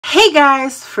Hey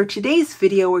guys, for today's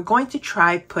video, we're going to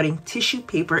try putting tissue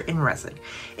paper in resin.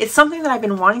 It's something that I've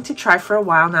been wanting to try for a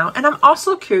while now, and I'm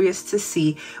also curious to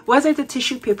see whether the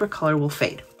tissue paper color will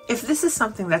fade. If this is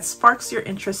something that sparks your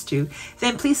interest too,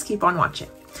 then please keep on watching.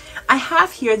 I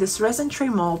have here this resin tray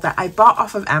mold that I bought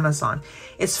off of Amazon.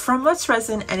 It's from Lrisy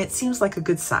Resin and it seems like a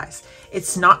good size.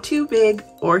 It's not too big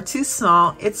or too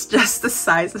small, it's just the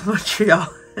size of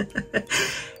Montreal.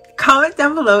 Comment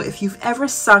down below if you've ever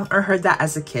sung or heard that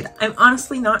as a kid. I'm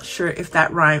honestly not sure if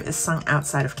that rhyme is sung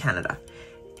outside of Canada.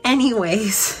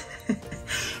 Anyways,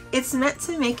 it's meant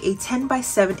to make a 10 by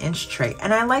 7 inch tray,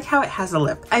 and I like how it has a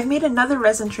lip. I've made another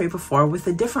resin tray before with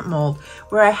a different mold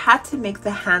where I had to make the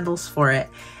handles for it,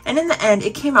 and in the end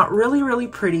it came out really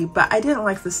pretty, but I didn't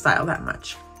like the style that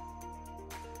much.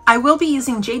 I will be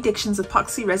using JBKonsCreations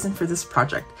Epoxy resin for this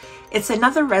project. It's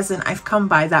another resin I've come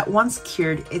by that once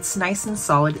cured, it's nice and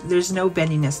solid, there's no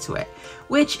bendiness to it,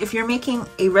 which if you're making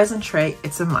a resin tray,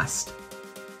 it's a must.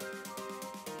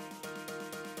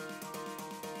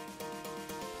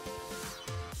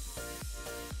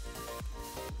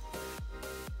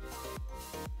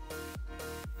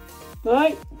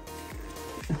 Right.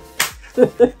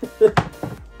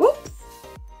 Whoops.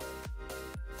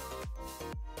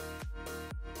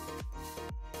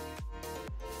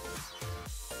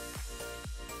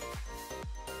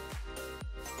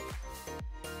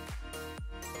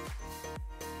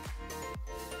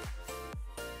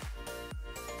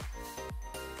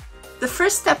 The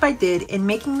first step I did in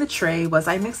making the tray was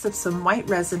I mixed up some white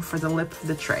resin for the lip of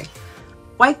the tray.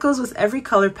 White goes with every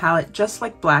color palette, just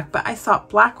like black, but I thought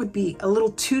black would be a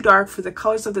little too dark for the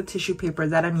colors of the tissue paper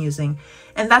that I'm using,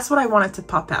 and that's what I wanted to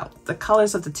pop out, the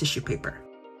colors of the tissue paper.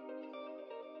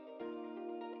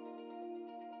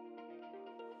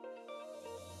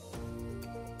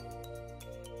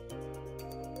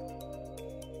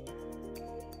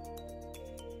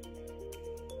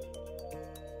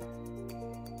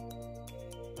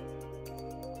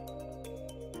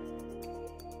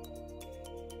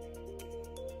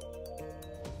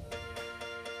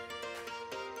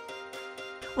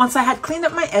 Once I had cleaned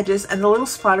up my edges and the little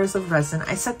splatters of resin,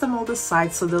 I set the mold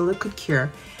aside so the lid could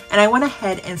cure, and I went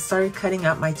ahead and started cutting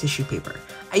out my tissue paper.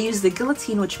 I used the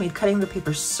guillotine, which made cutting the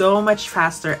paper so much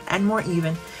faster and more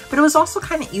even, but it was also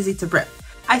kind of easy to grip.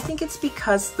 I think it's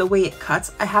because the way it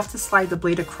cuts, I have to slide the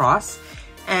blade across,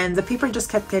 and the paper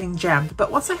just kept getting jammed,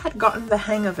 but once I had gotten the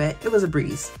hang of it, it was a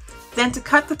breeze. Then to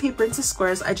cut the paper into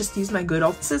squares, I just used my good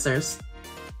old scissors.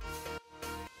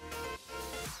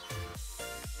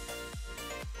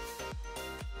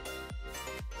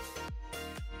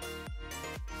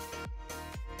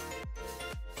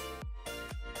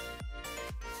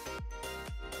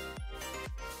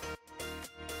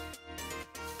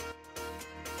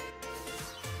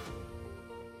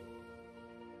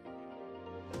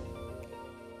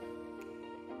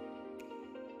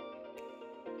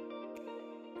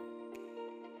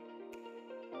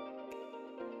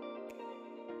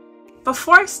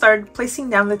 Before I started placing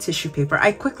down the tissue paper,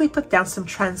 I quickly put down some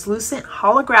translucent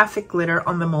holographic glitter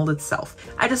on the mold itself.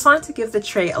 I just wanted to give the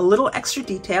tray a little extra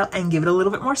detail and give it a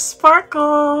little bit more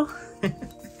sparkle.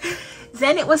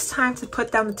 Then it was time to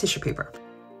put down the tissue paper.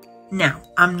 Now,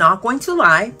 I'm not going to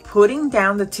lie, putting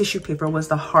down the tissue paper was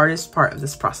the hardest part of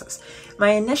this process.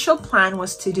 My initial plan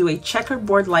was to do a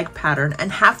checkerboard-like pattern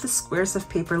and have the squares of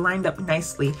paper lined up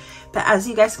nicely, but as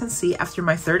you guys can see, after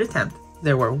my third attempt,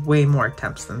 there were way more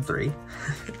attempts than 3,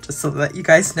 just so that you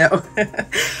guys know.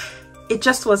 It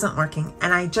just wasn't working,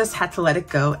 and I just had to let it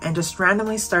go and just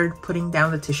randomly started putting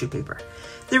down the tissue paper.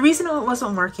 The reason it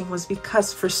wasn't working was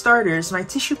because, for starters, my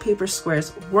tissue paper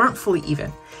squares weren't fully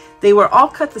even. They were all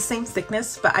cut the same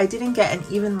thickness, but I didn't get an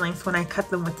even length when I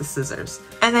cut them with the scissors.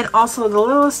 And then also the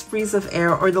littlest breeze of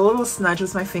air or the littlest nudge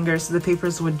with my fingers, the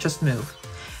papers would just move.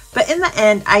 But in the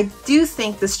end, I do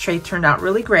think this tray turned out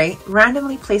really great.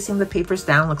 Randomly placing the papers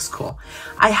down looks cool.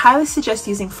 I highly suggest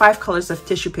using 5 colors of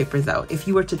tissue paper though, if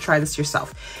you were to try this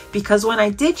yourself. Because when I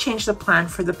did change the plan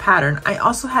for the pattern, I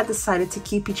also had decided to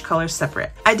keep each color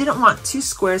separate. I didn't want 2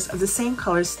 squares of the same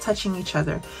colors touching each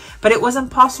other, but it was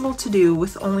impossible to do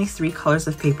with only 3 colors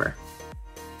of paper.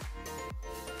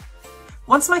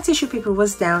 Once my tissue paper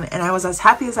was down and I was as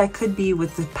happy as I could be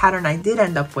with the pattern I did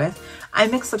end up with, I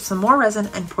mixed up some more resin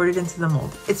and poured it into the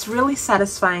mold. It's really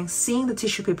satisfying seeing the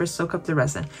tissue paper soak up the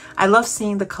resin. I love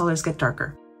seeing the colors get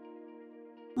darker.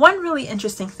 One really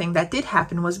interesting thing that did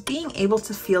happen was being able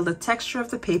to feel the texture of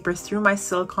the paper through my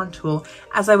silicone tool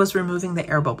as I was removing the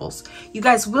air bubbles. You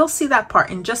guys will see that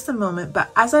part in just a moment, but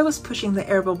as I was pushing the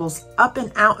air bubbles up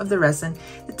and out of the resin,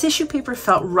 the tissue paper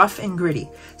felt rough and gritty.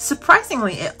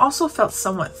 Surprisingly, it also felt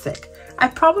somewhat thick. I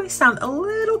probably sound a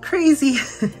little crazy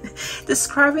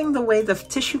describing the way the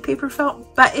tissue paper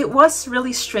felt, but it was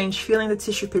really strange feeling the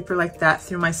tissue paper like that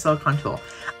through my silicone tool.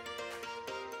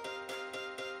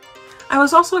 I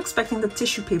was also expecting the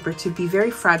tissue paper to be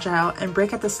very fragile and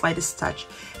break at the slightest touch,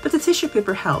 but the tissue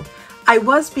paper held. I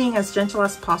was being as gentle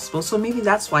as possible, so maybe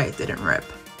that's why it didn't rip.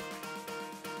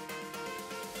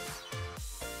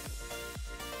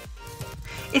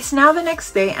 It's now the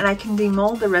next day and I can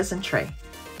demold the resin tray.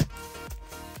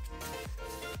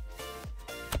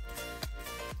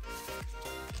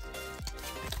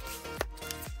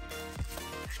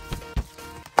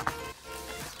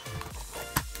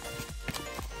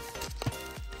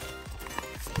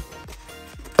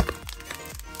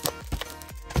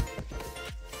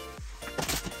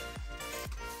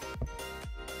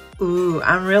 Ooh,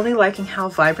 I'm really liking how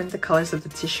vibrant the colors of the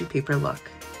tissue paper look.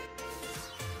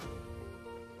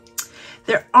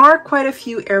 There are quite a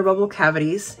few air bubble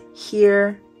cavities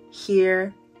here,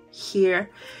 here,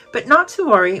 here, but not to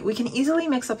worry, we can easily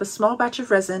mix up a small batch of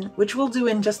resin, which we'll do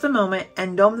in just a moment,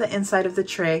 and dome the inside of the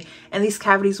tray, and these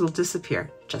cavities will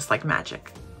disappear, just like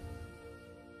magic.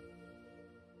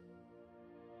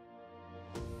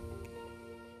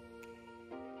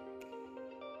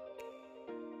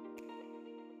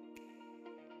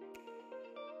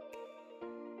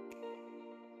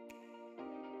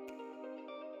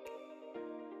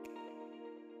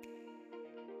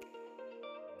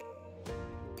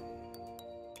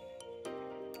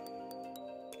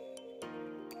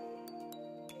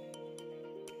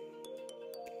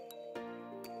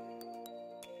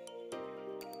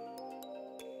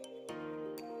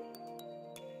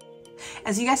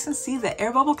 As you guys can see, the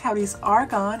air bubble cavities are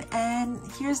gone, and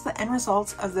here's the end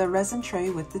result of the resin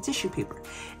tray with the tissue paper.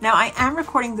 Now, I am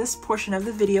recording this portion of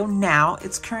the video now.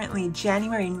 It's currently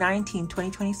January 19,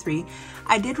 2023.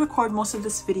 I did record most of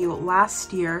this video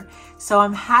last year, so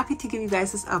I'm happy to give you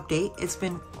guys this update. It's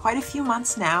been quite a few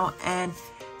months now, and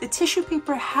the tissue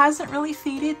paper hasn't really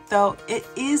faded, though it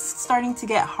is starting to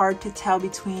get hard to tell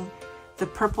between the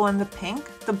purple and the pink.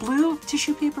 The blue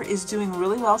tissue paper is doing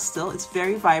really well still. It's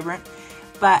very vibrant.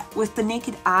 But with the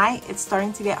naked eye, it's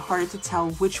starting to get harder to tell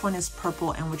which one is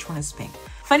purple and which one is pink.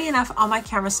 Funny enough, on my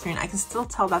camera screen, I can still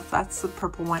tell that that's the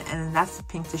purple one and then that's the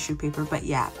pink tissue paper. But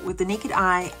yeah, with the naked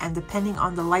eye and depending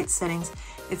on the light settings,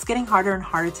 it's getting harder and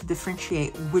harder to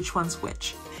differentiate which one's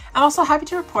which. I'm also happy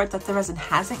to report that the resin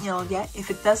hasn't yellowed yet. If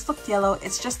it does look yellow,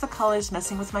 it's just the colors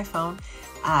messing with my phone.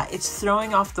 It's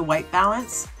throwing off the white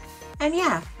balance. And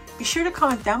yeah, be sure to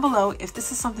comment down below if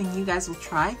this is something you guys will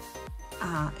try.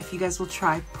 If you guys will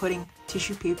try putting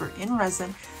tissue paper in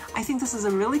resin. I think this is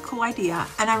a really cool idea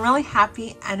and I'm really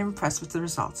happy and impressed with the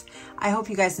results. I hope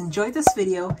you guys enjoyed this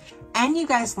video and you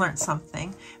guys learned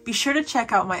something. Be sure to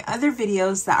check out my other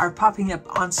videos that are popping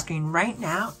up on screen right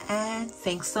now, and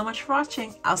thanks so much for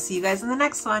watching. I'll see you guys in the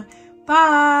next one.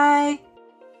 Bye!